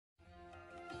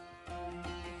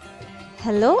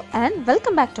Hello and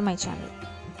welcome back to my channel.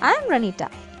 I am Ranita.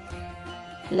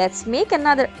 Let's make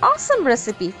another awesome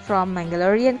recipe from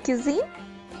Mangalorean cuisine,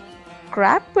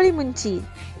 crab pulimunchi.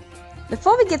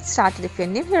 Before we get started, if you're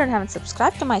new here and haven't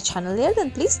subscribed to my channel yet, then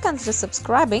please consider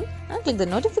subscribing and click the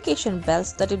notification bell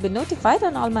so that you'll be notified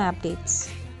on all my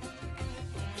updates.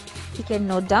 You can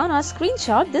note down or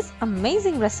screenshot this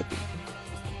amazing recipe.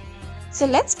 So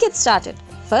let's get started.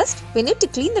 First, we need to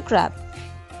clean the crab.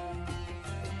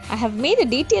 I have made a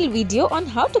detailed video on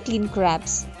how to clean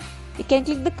crabs. You can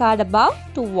click the card above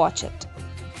to watch it.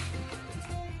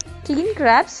 Clean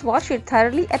crabs, wash it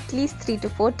thoroughly at least 3 to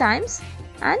 4 times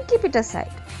and keep it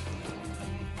aside.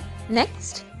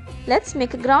 Next, let's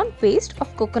make a ground paste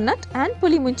of coconut and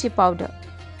pulimunchi powder.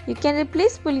 You can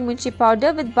replace pulimunchi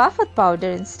powder with bafat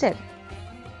powder instead.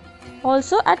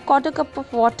 Also add quarter cup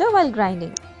of water while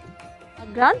grinding. Our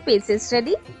ground paste is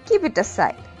ready, keep it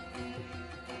aside.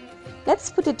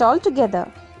 Let's put it all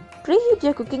together. Preheat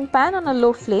your cooking pan on a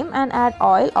low flame and add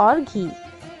oil or ghee.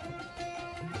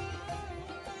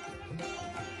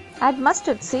 Add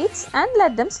mustard seeds and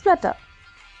let them splutter.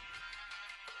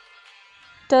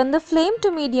 Turn the flame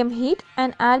to medium heat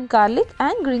and add garlic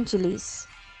and green chilies.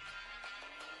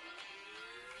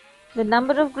 The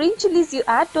number of green chilies you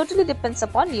add totally depends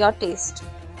upon your taste.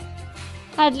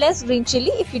 Add less green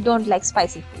chili if you don't like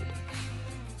spicy food.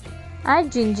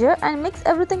 Add ginger and mix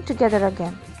everything together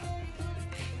again.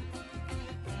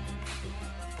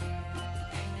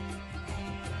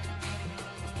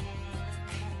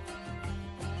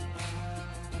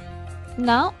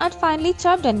 Now add finely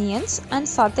chopped onions and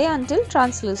saute until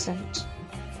translucent.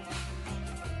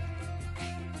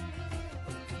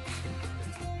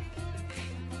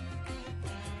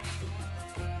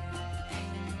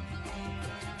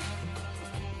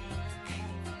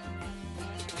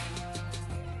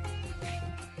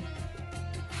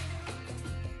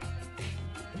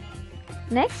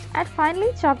 Next, add finely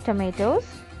chopped tomatoes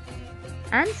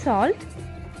and salt.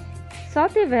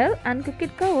 Saute well and cook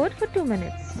it covered for 2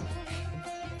 minutes.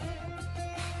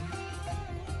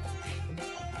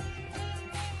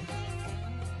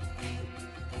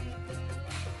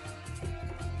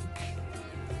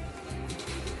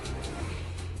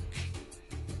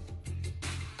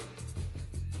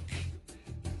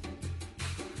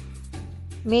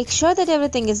 Make sure that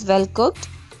everything is well cooked,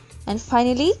 and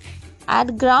finally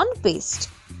add ground paste.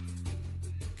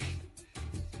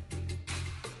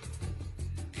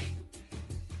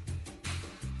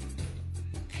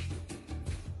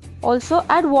 Also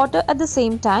add water at the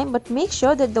same time, but make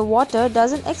sure that the water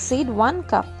doesn't exceed 1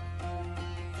 cup.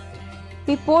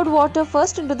 We poured water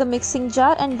first into the mixing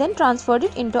jar and then transferred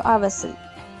it into our vessel.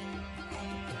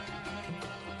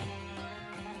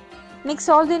 Mix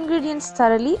all the ingredients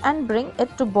thoroughly and bring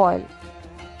it to boil.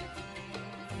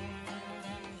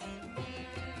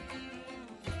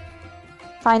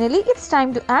 Finally, it's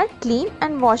time to add clean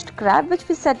and washed crab which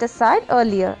we set aside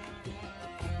earlier.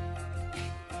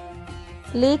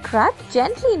 Lay crab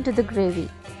gently into the gravy.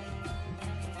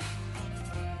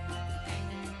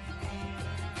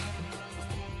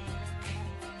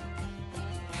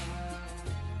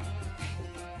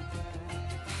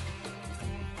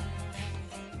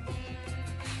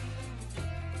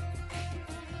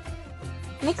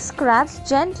 Mix crabs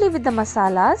gently with the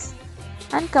masalas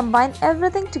and combine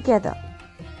everything together.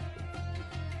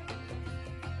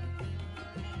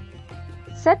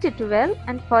 Set it well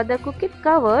and further cook it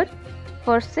covered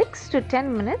for 6 to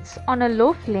 10 minutes on a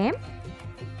low flame,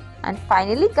 and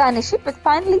finally garnish it with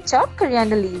finely chopped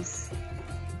coriander leaves.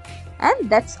 And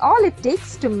that's all it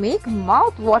takes to make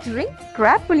mouth-watering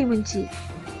crab pulimunchi.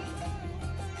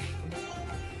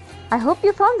 I hope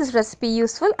you found this recipe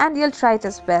useful and you'll try it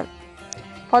as well.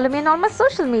 Follow me on all my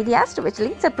social medias, to which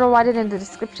links are provided in the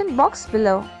description box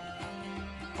below.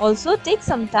 Also, take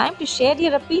some time to share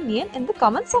your opinion in the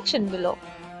comment section below.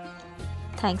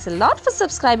 Thanks a lot for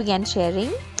subscribing and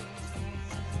sharing.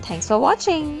 Thanks for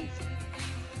watching.